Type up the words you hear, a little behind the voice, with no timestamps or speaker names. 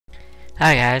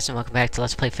Hi guys, and welcome back to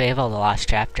Let's Play Fable, the Lost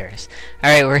Chapters.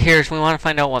 Alright, we're here, so we want to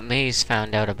find out what Maze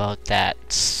found out about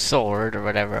that sword, or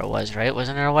whatever it was, right?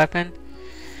 Wasn't it a weapon?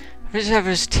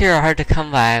 Reservoirs tear are hard to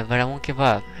come by, but I won't give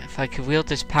up. If I could wield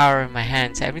this power in my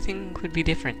hands, everything would be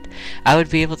different. I would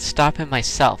be able to stop him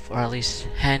myself, or at least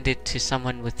hand it to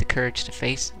someone with the courage to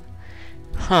face him.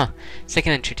 Huh.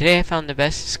 Second entry. Today I found the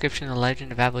best description of the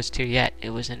legend of Abel's Tear yet. It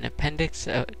was an appendix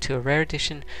to a rare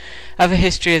edition of a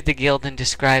history of the guild and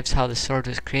describes how the sword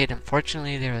was created.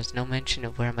 Unfortunately, there was no mention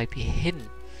of where it might be hidden.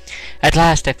 At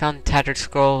last, I found the tattered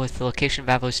scroll with the location of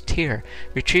Abel's Tear.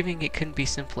 Retrieving it couldn't be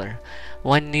simpler.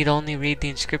 One need only read the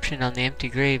inscription on the empty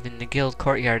grave in the guild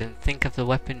courtyard and think of the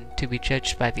weapon to be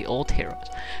judged by the old heroes.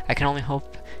 I can only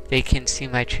hope they can see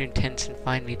my true intents and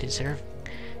find me deserving.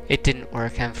 It didn't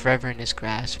work. I'm forever in his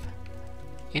grasp.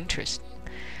 Interesting.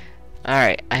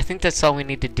 Alright, I think that's all we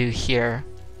need to do here.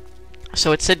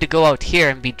 So it said to go out here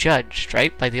and be judged,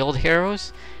 right? By the old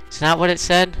heroes? Isn't that what it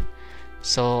said?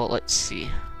 So, let's see.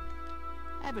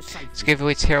 This grave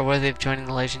awaits hero worthy of joining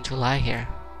the legend to lie here.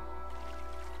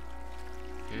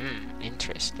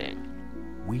 Interesting.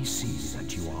 We see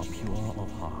that you are pure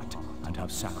of heart and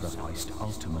have sacrificed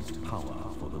ultimate power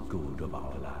for the good of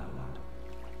our land.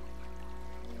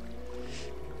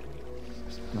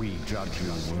 We judge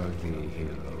you worthy,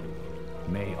 hero.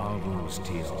 May Abel's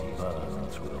Tear burn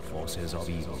through the forces of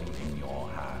evil in your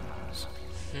hands.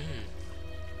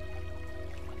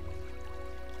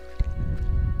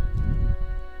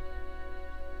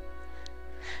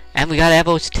 And we got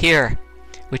Abel's Tear,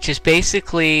 which is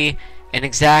basically an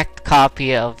exact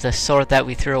copy of the sword that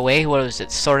we threw away. What was it?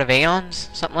 Sword of Aeons?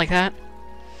 Something like that?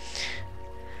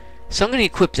 So I'm going to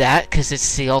equip that, because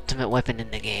it's the ultimate weapon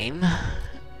in the game.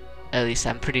 At least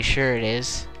I'm pretty sure it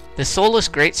is. The Soulless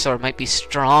Greatsword might be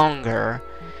stronger,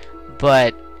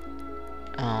 but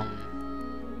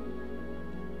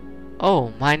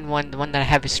oh, the one that I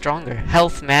have is stronger.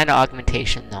 Health, mana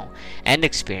augmentation though, and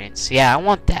experience. Yeah, I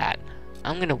want that.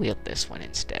 I'm gonna wield this one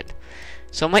instead.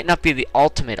 So it might not be the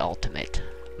ultimate,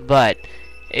 but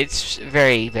it's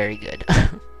very, very good.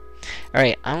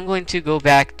 Alright, I'm going to go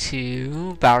back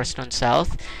to Bowerstone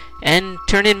South and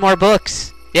turn in more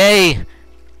books. Yay!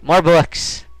 More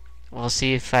books. We'll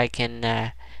see if I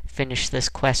can finish this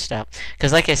quest up.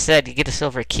 Because like I said, you get a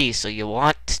silver key, so you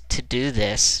want to do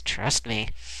this. Trust me.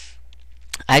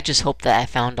 I just hope that I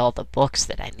found all the books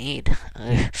that I need.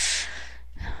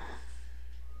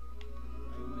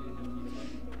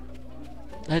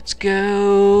 Let's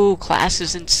go. Class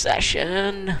is in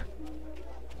session.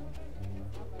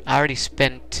 I already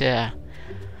spent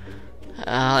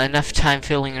enough time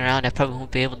fiddling around. I probably won't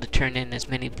be able to turn in as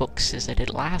many books as I did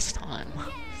last time,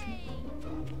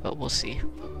 but we'll see.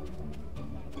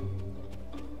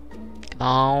 Come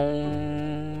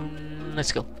on,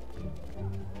 let's go.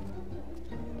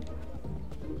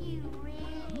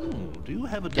 Do you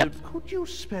have a Could you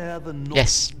spare the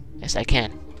Yes, I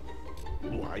can.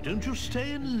 Why don't you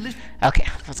stay and listen? Okay,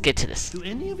 let's get to this. Do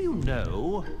any of you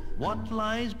know what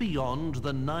lies beyond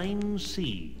the 9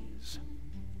 seas?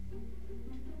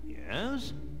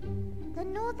 Yes? The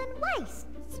Northern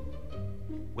Wastes.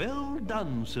 Well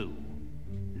done, Sue.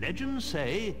 Legends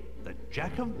say that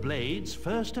Jack of Blades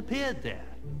first appeared there,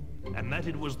 and that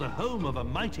it was the home of a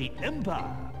mighty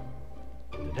empire.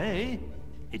 Today,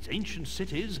 its ancient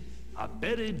cities are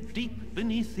buried deep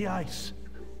beneath the ice.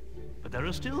 But there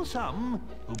are still some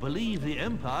who believe the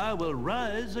empire will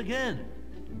rise again,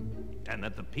 and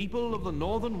that the people of the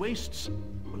Northern Wastes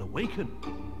will awaken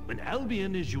when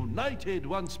Albion is united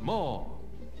once more.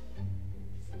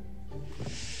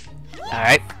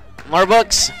 Alright, more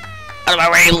books. Out of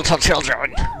my way, little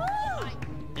children.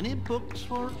 Any books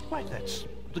for... Why, that's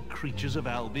The Creatures of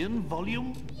Albion,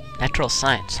 volume... Natural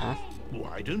science, huh?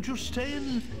 Why don't you stay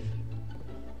and...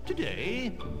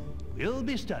 Today, we'll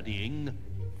be studying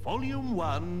Volume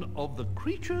 1 of The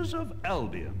Creatures of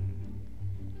Albion.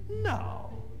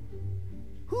 Now,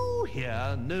 who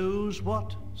here knows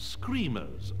what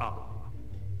screamers are?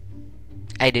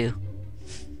 I do.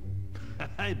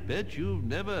 I bet you've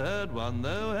never heard one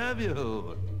though, have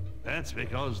you? That's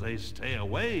because they stay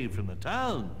away from the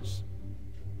towns.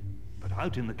 But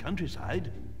out in the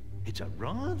countryside, it's a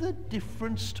rather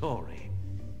different story.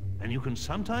 And you can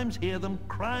sometimes hear them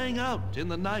crying out in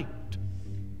the night.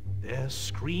 Their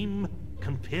scream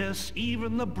can pierce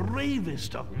even the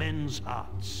bravest of men's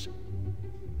hearts.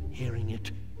 Hearing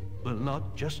it will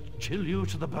not just chill you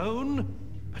to the bone,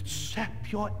 but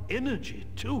sap your energy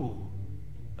too.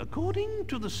 According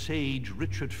to the sage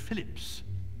Richard Phillips,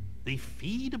 they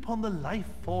feed upon the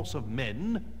life force of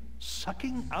men,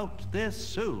 sucking out their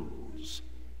souls.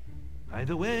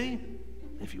 Either way,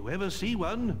 if you ever see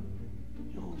one,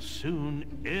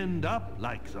 soon end up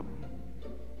like them,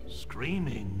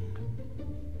 screaming.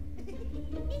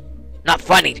 Not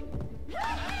funny.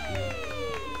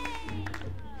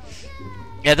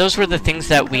 Yeah, those were the things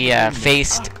that we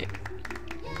faced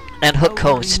and Hook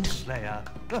Coast. Slayer.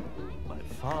 My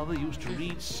father used to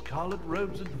read Scarlet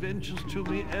Robe's adventures to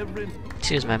me every...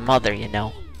 She was my mother, you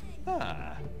know.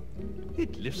 Ah,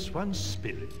 it lifts one's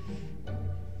spirit.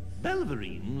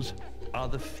 Belverines are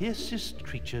the fiercest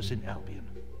creatures in Albion.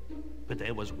 But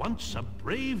there was once a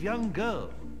brave young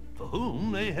girl for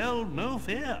whom they held no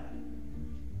fear.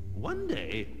 One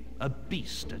day, a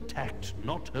beast attacked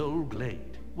Knothole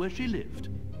Glade, where she lived.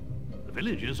 The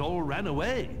villagers all ran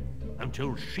away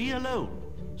until she alone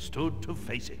stood to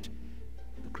face it.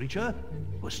 The creature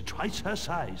was twice her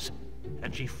size,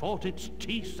 and she fought its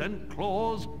teeth and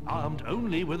claws armed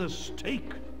only with a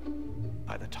stake.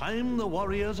 By the time the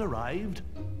warriors arrived,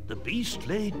 the beast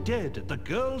lay dead at the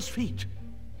girl's feet,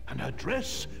 and her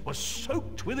dress was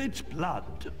soaked with its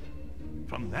blood.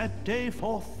 From that day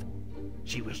forth,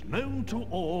 she was known to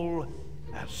all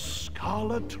as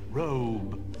Scarlet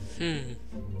Robe.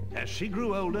 As she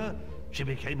grew older, she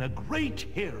became a great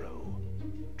hero,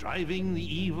 driving the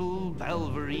evil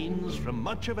Valverines from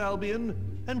much of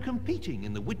Albion and competing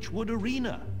in the Witchwood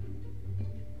Arena.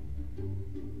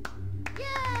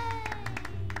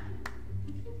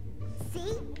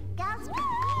 See? Girls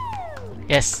woo!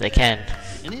 Yes, they can.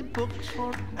 Any books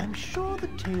for... I'm sure the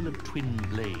tale of Twin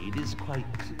Blade is quite...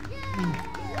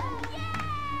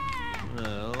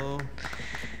 Well...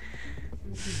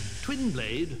 Twin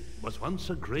Blade was once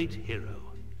a great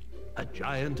hero. A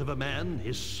giant of a man,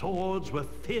 his swords were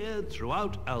feared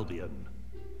throughout Albion.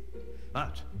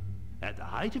 But at the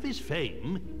height of his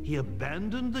fame, he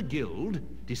abandoned the guild,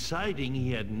 deciding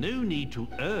he had no need to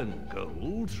earn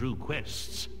gold through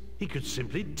quests. He could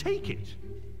simply take it.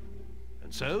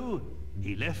 And so,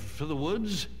 he left for the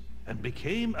woods and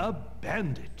became a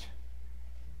bandit.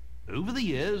 Over the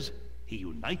years, he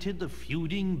united the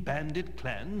feuding bandit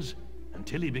clans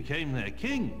until he became their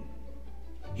king.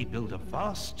 He built a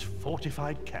vast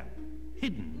fortified camp,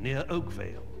 hidden near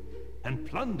Oakvale, and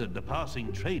plundered the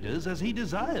passing traders as he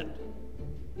desired.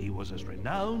 He was as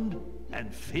renowned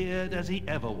and feared as he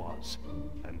ever was,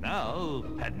 and now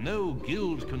had no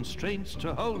guild constraints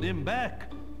to hold him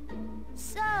back.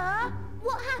 Sir,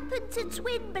 what happened to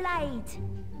Twin Blade?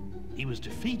 He was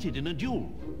defeated in a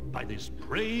duel by this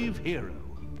brave hero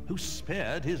who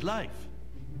spared his life.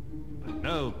 But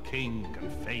no king can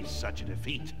face such a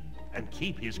defeat and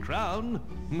keep his crown,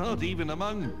 not even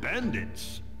among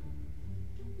bandits.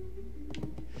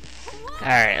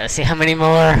 Alright, let's see how many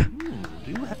more.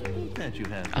 Do you have that you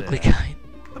have Ugly there? guy.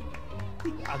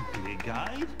 The Ugly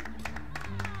Guide?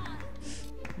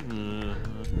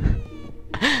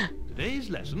 Today's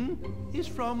lesson is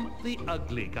from the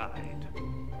Ugly Guide.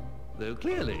 Though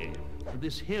clearly,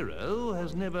 this hero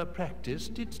has never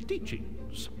practiced its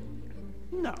teachings.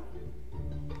 Now,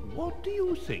 what do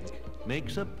you think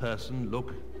makes a person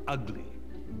look ugly?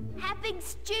 Having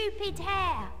stupid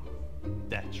hair.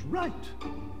 That's right.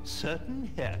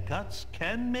 Certain haircuts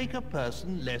can make a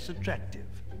person less attractive,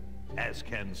 as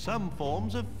can some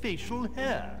forms of facial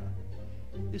hair,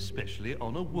 especially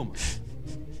on a woman.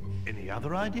 Any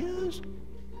other ideas?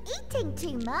 Eating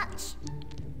too much.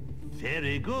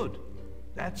 Very good.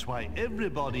 That's why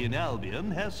everybody in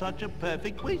Albion has such a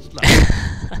perfect waistline.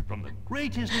 From the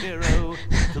greatest hero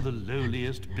to the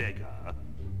lowliest beggar.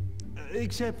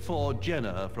 Except for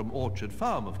Jenna from Orchard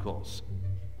Farm, of course.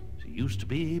 She used to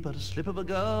be but a slip of a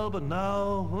girl, but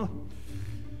now...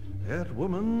 that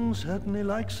woman certainly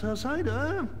likes her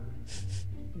cider.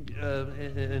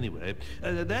 Anyway,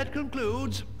 that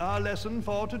concludes our lesson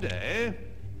for today.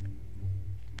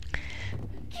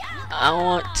 I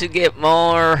want to get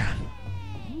more.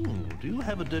 Do you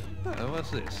have a... Oh, what's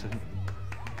this?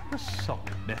 A sock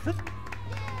method?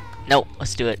 Nope,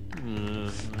 let's do it.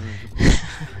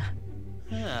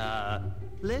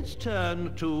 Let's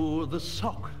turn to the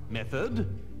sock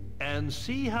method and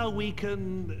see how we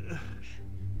can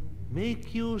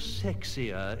make you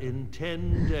sexier in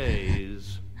 10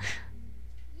 days.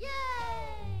 Yay!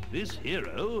 This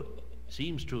hero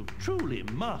seems to have truly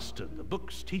mastered the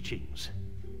book's teachings.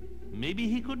 Maybe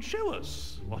he could show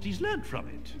us what he's learned from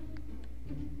it.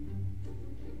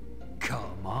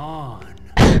 Come on.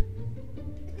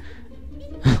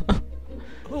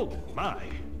 Oh my!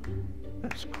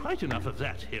 That's quite enough of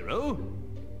that, hero.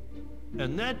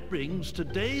 And that brings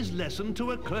today's lesson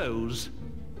to a close.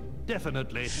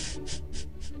 Definitely.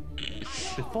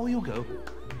 Before you go,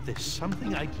 there's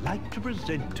something I'd like to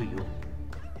present to you.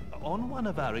 On one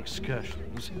of our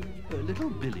excursions, little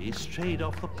Billy strayed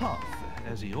off the path.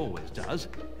 as he always does,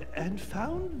 and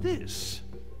found this.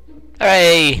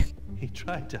 Hooray! He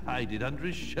tried to hide it under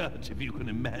his shirt, if you can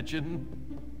imagine.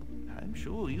 I'm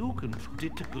sure you can put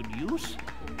it to good use.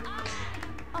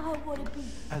 I want to be.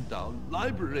 And our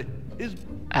library is...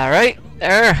 Alright,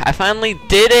 there, I finally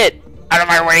did it! Out of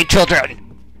my way,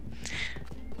 children!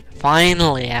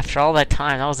 Finally, after all that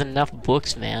time, that was enough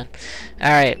books, man.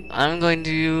 Alright, I'm going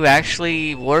to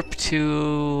actually warp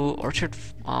to Orchard,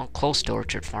 well, close to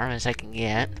Orchard Farm as I can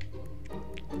get.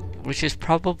 Which is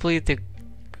probably the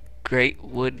Great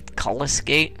Wood Cullis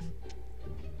Gate.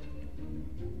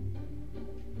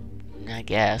 I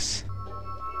guess.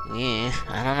 Yeah,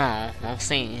 I don't know. We'll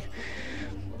see.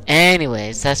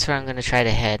 Anyways, that's where I'm gonna try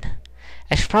to head.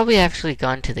 I should probably actually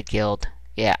gone to the guild.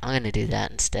 Yeah, I'm gonna do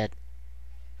that instead.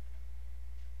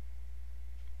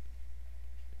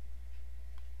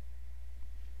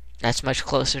 That's much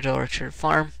closer to Orchard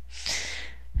Farm.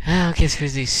 I'll get through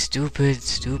these stupid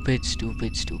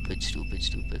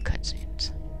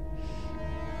cutscenes.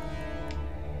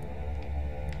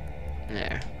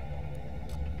 There.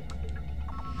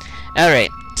 Alright,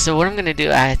 so what I'm gonna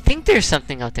do, I think there's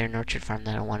something out there in Orchard Farm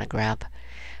that I want to grab.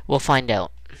 We'll find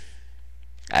out.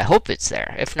 I hope it's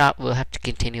there. If not, we'll have to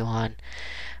continue on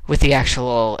with the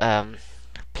actual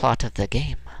plot of the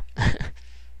game.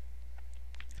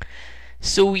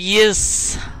 So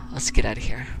yes, let's get out of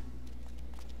here.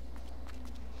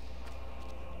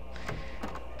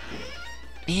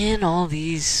 In all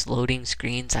these loading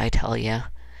screens, I tell ya.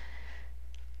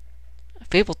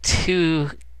 Fable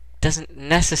 2 doesn't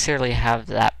necessarily have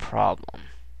that problem.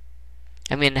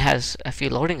 I mean, it has a few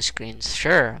loading screens,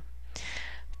 sure,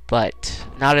 but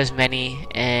not as many,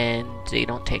 and they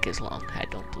don't take as long, I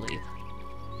don't believe.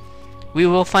 We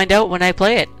will find out when I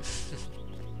play it.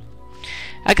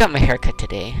 I got my haircut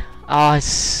today. Oh, it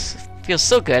feels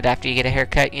so good after you get a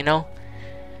haircut, you know?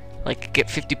 Like,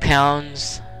 get 50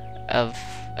 pounds of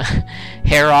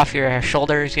hair off your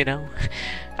shoulders, you know?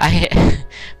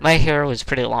 My hair was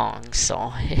pretty long, so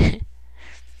I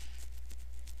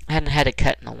hadn't had it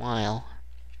cut in a while.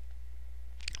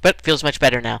 But it feels much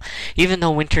better now. Even though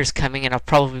winter's coming and I'll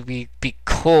probably be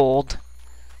cold,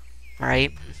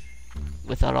 right?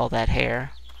 Without all that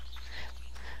hair.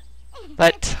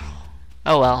 But,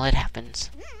 oh well, it happens.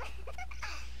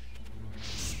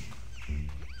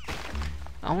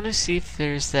 I want to see if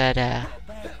there's that,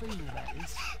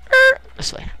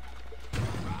 this way.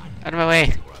 Out of my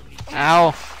way.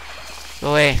 Ow.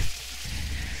 Go away.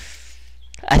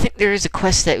 I think there is a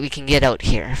quest that we can get out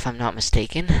here, if I'm not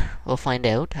mistaken. We'll find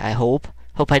out, I hope.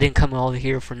 Hope I didn't come over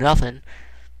here for nothing.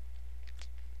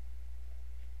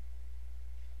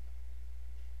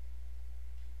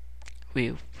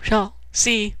 We shall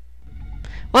see.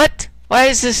 What? Why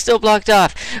is this still blocked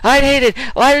off? I hate it.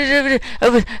 Why did it?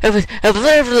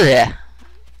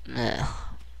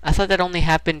 I thought that only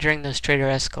happened during those trader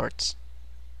escorts.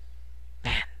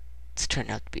 Man, it's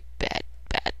turned out to be bad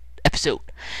episode.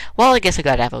 Well, I guess I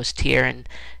got Avos tier and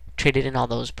traded in all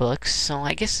those books, so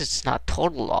I guess it's not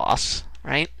total loss,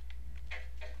 right?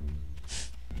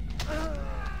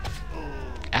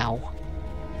 Ow.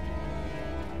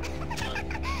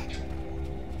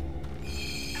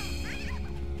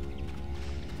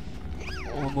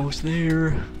 Almost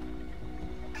there.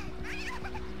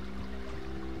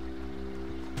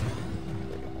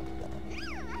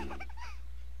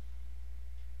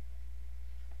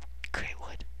 Great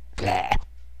wood. Blah.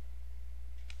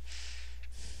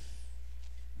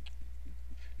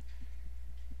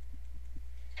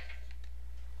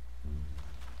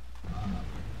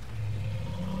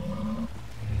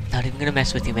 Not even gonna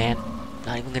mess with you, man.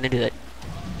 Not even gonna do it.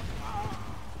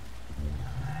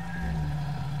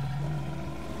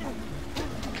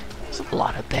 There's a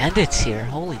lot of bandits here.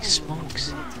 Holy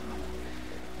smokes.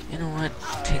 You know what?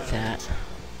 Take that.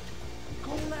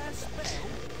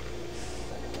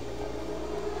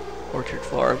 Orchard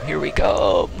Farm, here we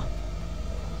come.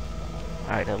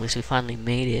 Alright, at least we finally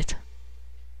made it.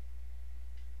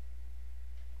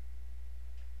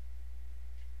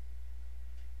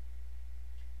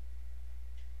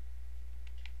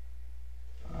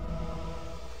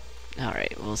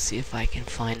 Alright, we'll see if I can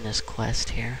find this quest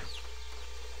here.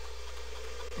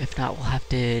 If not, we'll have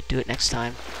to do it next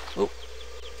time. Oh.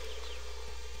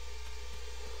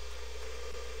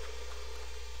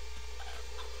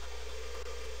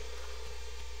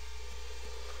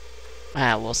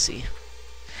 We'll see.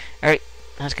 Alright,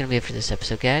 that's gonna be it for this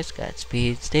episode, guys.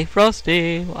 Godspeed, stay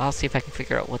frosty. Well, I'll see if I can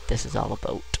figure out what this is all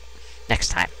about next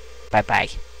time. Bye-bye.